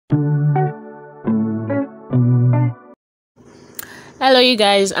Hello you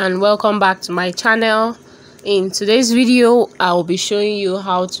guys, and welcome back to my channel. In today's video I'll be showing you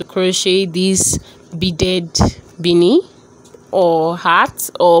how to crochet this beaded beanie or hat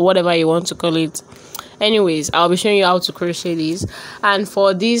or whatever you want to call it. Anyways, I'll be showing you how to crochet this. And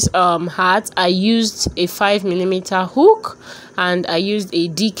for this hat, I used a 5mm hook and I used a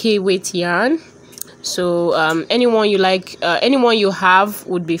DK weight yarn. So anyone you like, anyone you have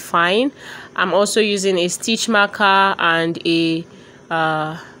would be fine. I'm also using a stitch marker and a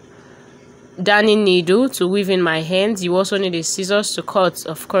darning needle to weave in my hands. You also need a scissors to cut,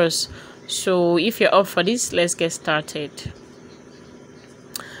 of course. So if you're up for this, let's get started.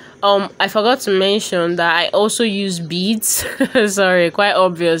 I forgot to mention that I also use beads. Sorry, quite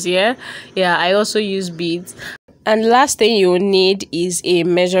obvious. Yeah, I also use beads. And last thing you'll need is a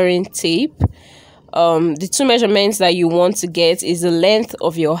measuring tape. The two measurements that you want to get is the length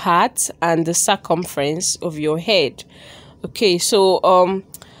of your hat and the circumference of your head. Okay, so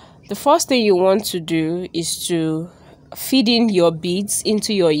the first thing you want to do is to feed in your beads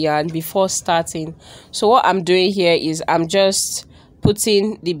into your yarn before starting. So what I'm doing here is I'm just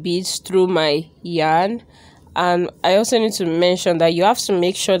putting the beads through my yarn, and I also need to mention that you have to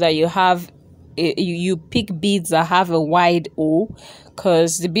make sure that you have you pick beads that have a wide hole,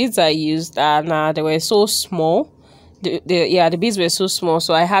 because the beads I used they were so small. The beads were so small,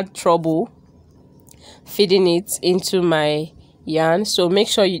 so I had trouble feeding it into my yarn. So make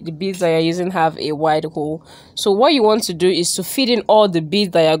sure the beads that you're using have a wide hole. So what you want to do is to feed in all the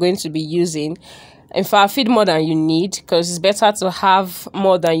beads that you're going to be using. In fact, feed more than you need, because it's better to have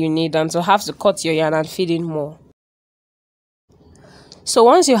more than you need than to have to cut your yarn and feed in more. So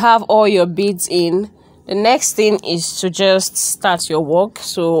once you have all your beads in, the next thing is to just start your work.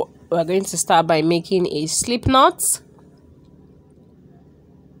 So we're going to start by making a slip knot,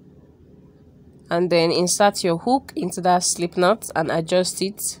 and then insert your hook into that slip knot and adjust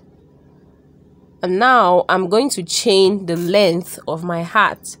it. And now I'm going to chain the length of my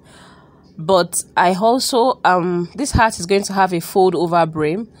hat, but I also this hat is going to have a fold over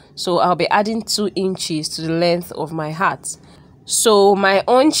brim, so I'll be adding 2 inches to the length of my hat. So my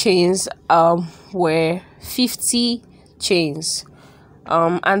own chains were 50 chains,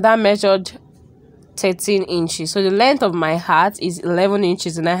 and that measured 13 inches. So the length of my hat is 11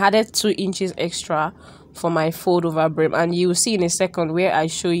 inches, and I added 2 inches extra for my fold over brim, and you'll see in a second where I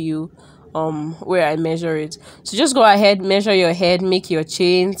show you where I measure it. So just go ahead, measure your head, make your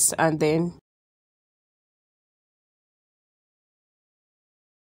chains, and then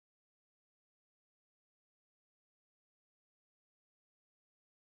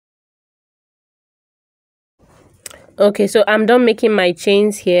okay, so I'm done making my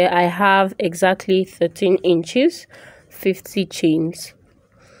chains here. I have exactly 13 inches, 50 chains.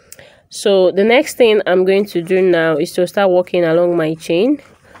 So the next thing I'm going to do now is to start working along my chain.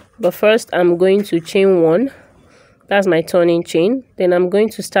 But first I'm going to chain 1. That's my turning chain. Then I'm going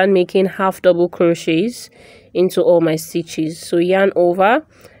to start making half double crochets into all my stitches. So yarn over,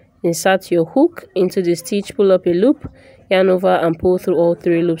 insert your hook into the stitch, pull up a loop, yarn over and pull through all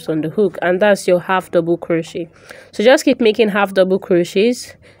 3 loops on the hook, and that's your half double crochet. So just keep making half double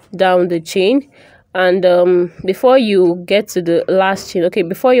crochets down the chain, and before you get to the last chain, okay,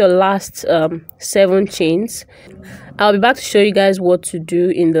 before your last 7 chains, I'll be back to show you guys what to do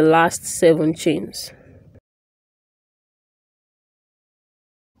in the last 7 chains.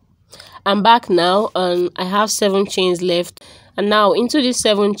 I'm back now, and I have 7 chains left, and now into these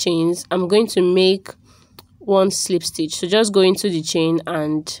 7 chains I'm going to make 1 slip stitch. So just go into the chain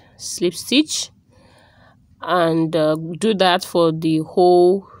and slip stitch, and do that for the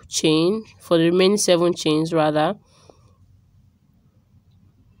whole chain, for the remaining 7 chains rather.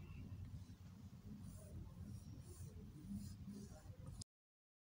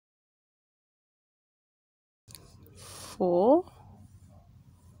 Four,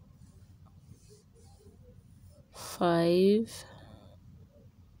 5,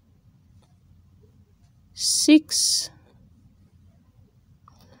 6,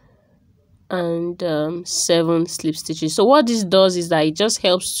 and 7 slip stitches. So what this does is that it just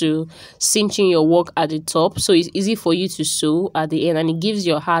helps to cinch in your work at the top, so it's easy for you to sew at the end, and it gives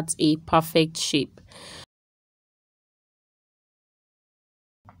your hat a perfect shape.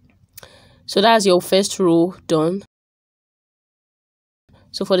 So that's your first row done.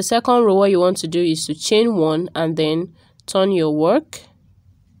 So for the second row, what you want to do is to chain 1 and then turn your work.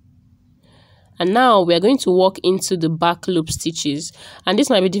 And now we are going to walk into the back loop stitches, and this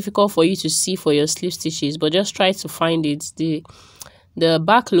might be difficult for you to see for your slip stitches, but just try to find it. The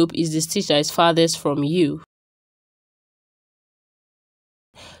back loop is the stitch that is farthest from you.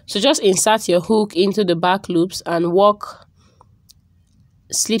 So just insert your hook into the back loops and walk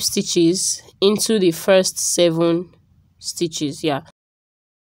slip stitches into the first 7 stitches. Yeah,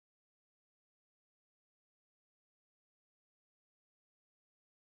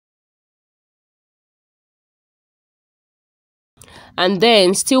 and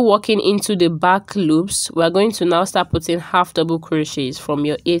then still working into the back loops, we're going to now start putting half double crochets from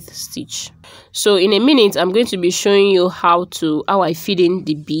your 8th stitch. So in a minute, I'm going to be showing you how I feed in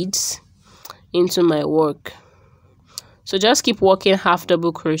the beads into my work. So just keep working half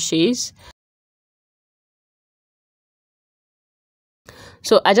double crochets.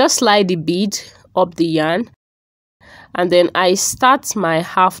 So I just slide the bead up the yarn, and then I start my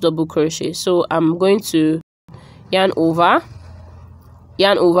half double crochet. So I'm going to yarn over,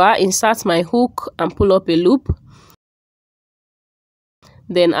 insert my hook and pull up a loop.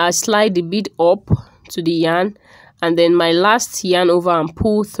 Then I slide the bead up to the yarn, and then my last yarn over and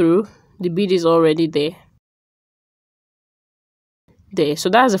pull through. The bead is already there. So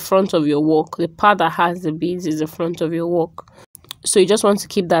that's the front of your work. The part that has the beads is the front of your work. So you just want to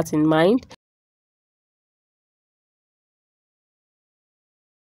keep that in mind.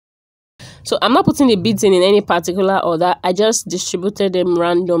 So I'm not putting the beads in any particular order. I just distributed them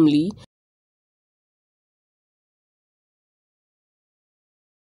randomly.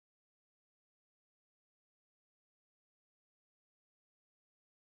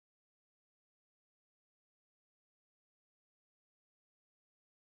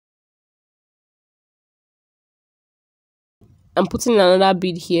 I'm putting another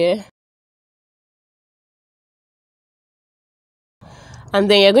bead here.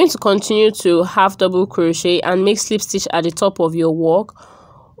 And then you're going to continue to half double crochet and make slip stitch at the top of your work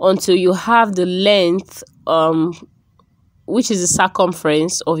until you have the length which is the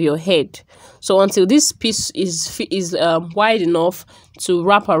circumference of your head. So until this piece is wide enough to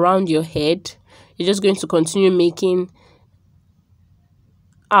wrap around your head, you're just going to continue making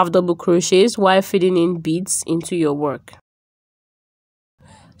half double crochets while feeding in beads into your work.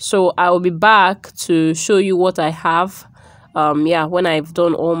 So I will be back to show you what I have when I've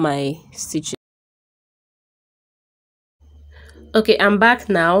done all my stitches. Okay, I'm back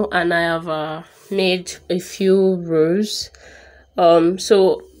now, and I have made a few rows.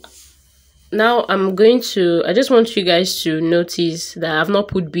 So now I just want you guys to notice that I've not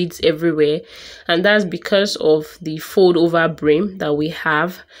put beads everywhere, and that's because of the fold over brim that we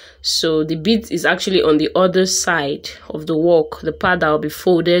have. So the beads is actually on the other side of the work, the part that will be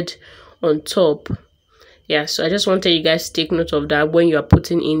folded on top. Yeah, so I just wanted you guys to take note of that when you are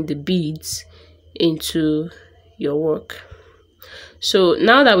putting in the beads into your work. So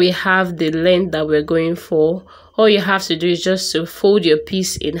now that we have the length that we're going for, all you have to do is just to fold your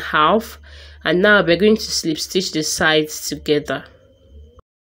piece in half, and now we're going to slip stitch the sides together.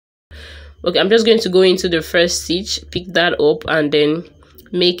 Okay, I'm just going to go into the first stitch, pick that up, and then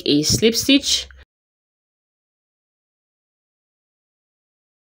make a slip stitch.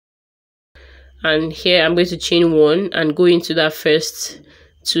 And here I'm going to chain 1 and go into that first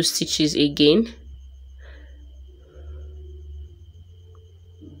 2 stitches again.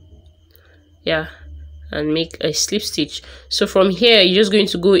 Yeah, and make a slip stitch. So from here you're just going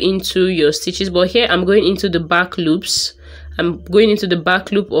to go into your stitches, but here I'm going into the back loops. I'm going into the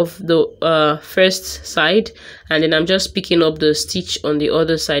back loop of the first side, and then I'm just picking up the stitch on the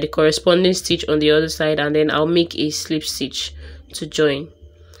other side, the corresponding stitch on the other side, and then I'll make a slip stitch to join.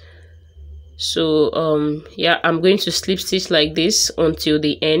 So yeah, I'm going to slip stitch like this until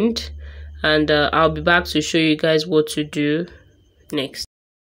the end, and I'll be back to show you guys what to do next.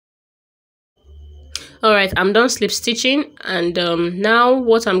 Alright, I'm done slip stitching, and now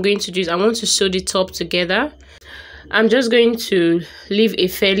what I'm going to do is I want to sew the top together. I'm just going to leave a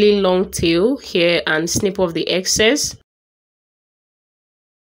fairly long tail here and snip off the excess.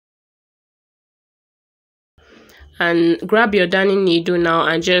 And grab your darning needle now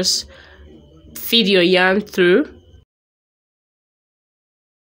and just feed your yarn through.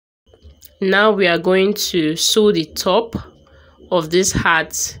 Now we are going to sew the top of this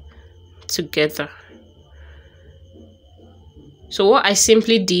hat together. So what I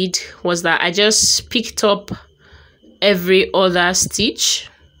simply did was that I just picked up every other stitch.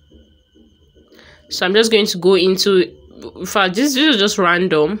 So I'm just going to go into, in fact, this is just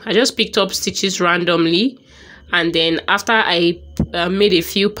random. I just picked up stitches randomly, and then after I made a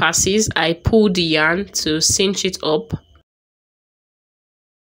few passes, I pulled the yarn to cinch it up.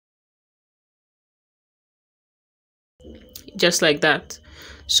 Just like that.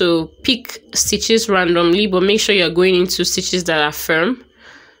 So pick stitches randomly, but make sure you're going into stitches that are firm,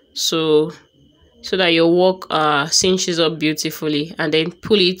 so that your work cinches up beautifully, and then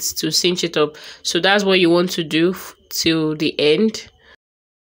pull it to cinch it up. So that's what you want to do till the end.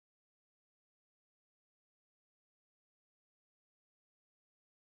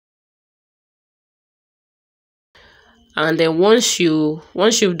 And then once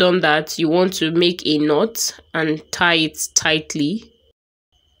you've done that, you want to make a knot and tie it tightly.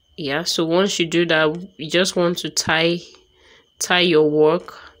 Yeah, so once you do that, you just want to tie your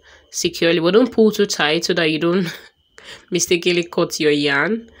work securely, but don't pull too tight so that you don't mistakenly cut your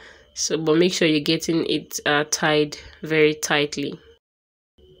yarn. So but make sure you're getting it tied very tightly,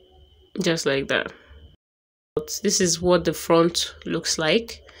 just like that. This is what the front looks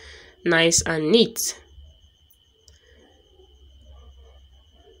like, nice and neat.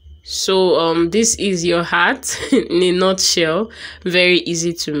 So this is your hat in a nutshell. Very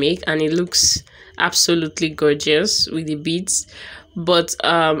easy to make, and it looks absolutely gorgeous with the beads. But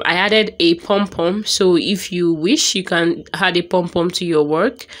I added a pom-pom, so if you wish, you can add a pom-pom to your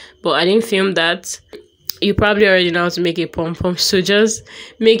work, but I didn't film that. You probably already know how to make a pom-pom, so just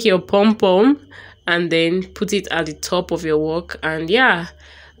make your pom-pom and then put it at the top of your work. And yeah,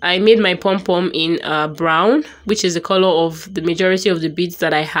 I made my pom-pom in brown, which is the color of the majority of the beads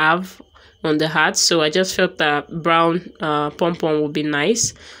that I have on the hat. So I just felt that brown pom-pom would be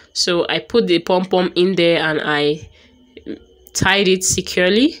nice. So I put the pom-pom in there and I tied it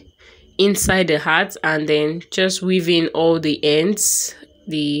securely inside the hat, and then just weave in all the ends,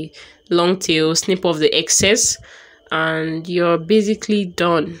 the long tail, snip off the excess, and you're basically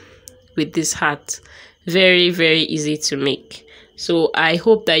done with this hat. Very, very easy to make. So I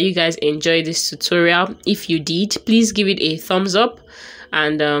hope that you guys enjoyed this tutorial. If you did, please give it a thumbs up,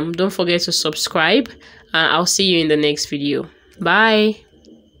 and don't forget to subscribe, and I'll see you in the next video. Bye.